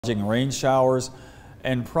Rain showers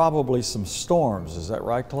and probably some storms. Is that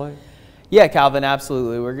right, Clay? Yeah, Calvin,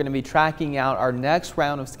 absolutely. We're going to be tracking out our next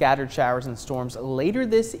round of scattered showers and storms later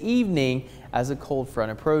this evening as a cold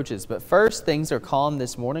front approaches. But first, things are calm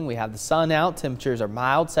this morning. We have the sun out. Temperatures are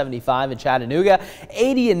mild, 75 in Chattanooga,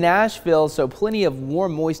 80 in Nashville. So plenty of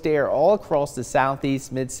warm, moist air all across the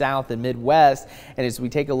southeast, mid-south, and midwest. And as we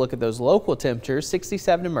take a look at those local temperatures,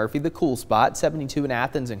 67 in Murphy, the cool spot, 72 in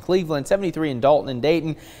Athens and Cleveland, 73 in Dalton and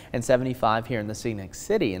Dayton, and 75 here in the Scenic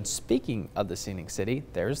City. And speaking of the Scenic City,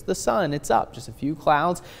 there's the sun. It's up, just a few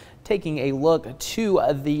clouds. Taking a look to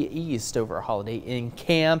the east over Holiday Inn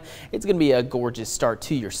Cam. It's going to be a gorgeous start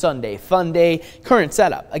to your Sunday fun day. Current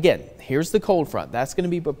setup, again, here's the cold front. That's going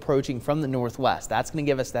to be approaching from the northwest. That's going to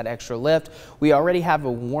give us that extra lift. We already have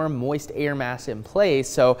a warm, moist air mass in place,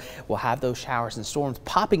 so we'll have those showers and storms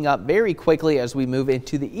popping up very quickly as we move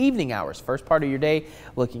into the evening hours. First part of your day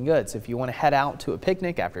looking good. So if you want to head out to a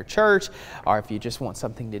picnic after church, or if you just want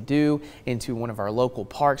something to do into one of our local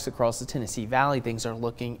parks across the Tennessee Valley, things are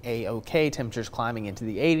looking a-okay. Temperatures climbing into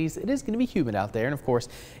the 80s. It is going to be humid out there, and of course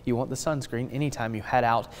you want the sunscreen anytime you head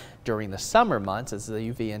out during the summer months, as the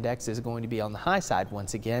UV index is going to be on the high side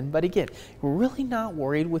once again. But again, we're really not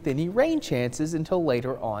worried with any rain chances until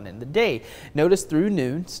later on in the day. Notice through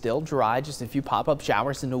noon, still dry, just a few pop-up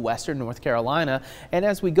showers into western North Carolina. And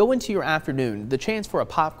as we go into your afternoon, the chance for a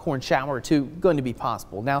popcorn shower or two going to be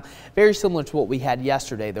possible. Now, very similar to what we had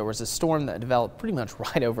yesterday, there was a storm that developed pretty much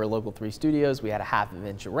right over Local 3 studios. We had a half of an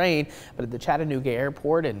inch of rain, but at the Chattanooga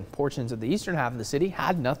airport and portions of the eastern half of the city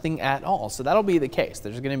had nothing at all. So that'll be the case.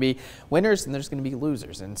 There's going to be winners and there's going to be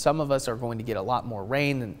losers, and some of us are going to get a lot more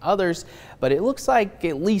rain than others, but it looks like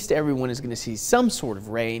at least everyone is going to see some sort of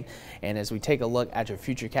rain. And as we take a look at your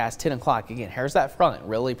futurecast, 10 o'clock again, here's that front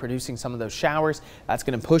really producing some of those showers. That's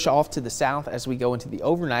going to push off to the south as we go into the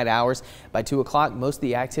overnight hours. By 2 o'clock, most of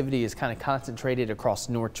the activity is kind of concentrated across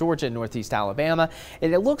North Georgia and Northeast Alabama,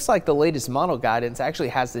 and it looks like the latest model guidance actually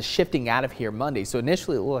has this shifting out of here Monday. So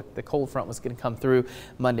initially it looked like the cold front was going to come through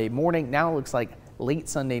Monday morning. Now it looks like late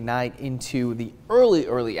Sunday night into the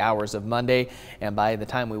early hours of Monday, and by the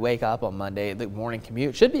time we wake up on Monday, the morning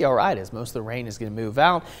commute should be all right, as most of the rain is going to move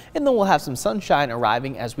out, and then we'll have some sunshine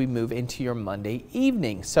arriving as we move into your Monday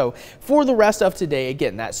evening. So for the rest of today,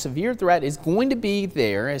 again, that severe threat is going to be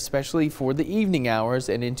there, especially for the evening hours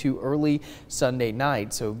and into early Sunday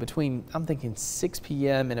night. So between, I'm thinking 6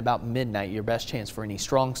 p.m. and about midnight, your best chance for any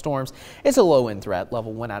strong storms. It's a low end threat,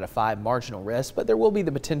 level 1 out of 5 marginal risk, but there will be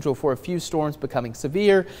the potential for a few storms becoming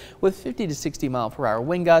severe with 50 to 60 mile per hour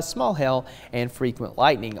wind gusts, small hail, and frequent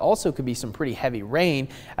lightning. Also could be some pretty heavy rain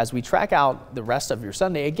as we track out the rest of your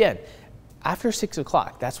Sunday. Again, after 6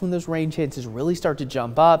 o'clock, that's when those rain chances really start to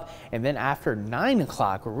jump up. And then after 9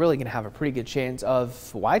 o'clock, we're really going to have a pretty good chance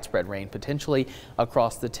of widespread rain potentially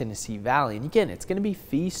across the Tennessee Valley. And again, it's going to be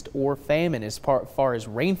feast or famine as far as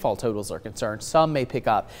rainfall totals are concerned. Some may pick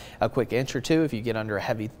up a quick inch or two if you get under a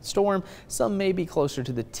heavy storm. Some may be closer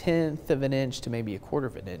to the 1/10 of an inch to maybe a 1/4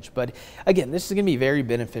 of an inch. But again, this is going to be very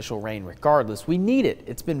beneficial rain regardless. We need it.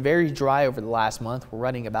 It's been very dry over the last month. We're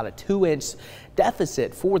running about a 2-inch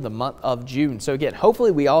deficit for the month of June. So again,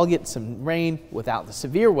 hopefully we all get some rain without the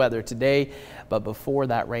severe weather today, but before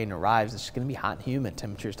that rain arrives, it's going to be hot and humid.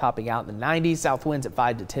 Temperatures topping out in the 90s, south winds at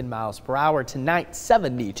 5 to 10 miles per hour. Tonight,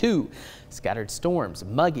 72. Scattered storms,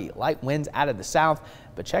 muggy, light winds out of the south.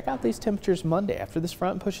 But check out these temperatures Monday after this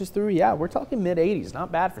front pushes through. Yeah, we're talking mid 80s,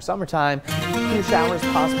 not bad for summertime. Few showers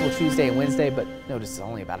possible Tuesday and Wednesday, but notice it's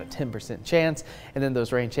only about a 10% chance. And then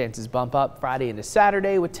those rain chances bump up Friday into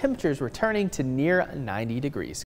Saturday with temperatures returning to near 90 degrees.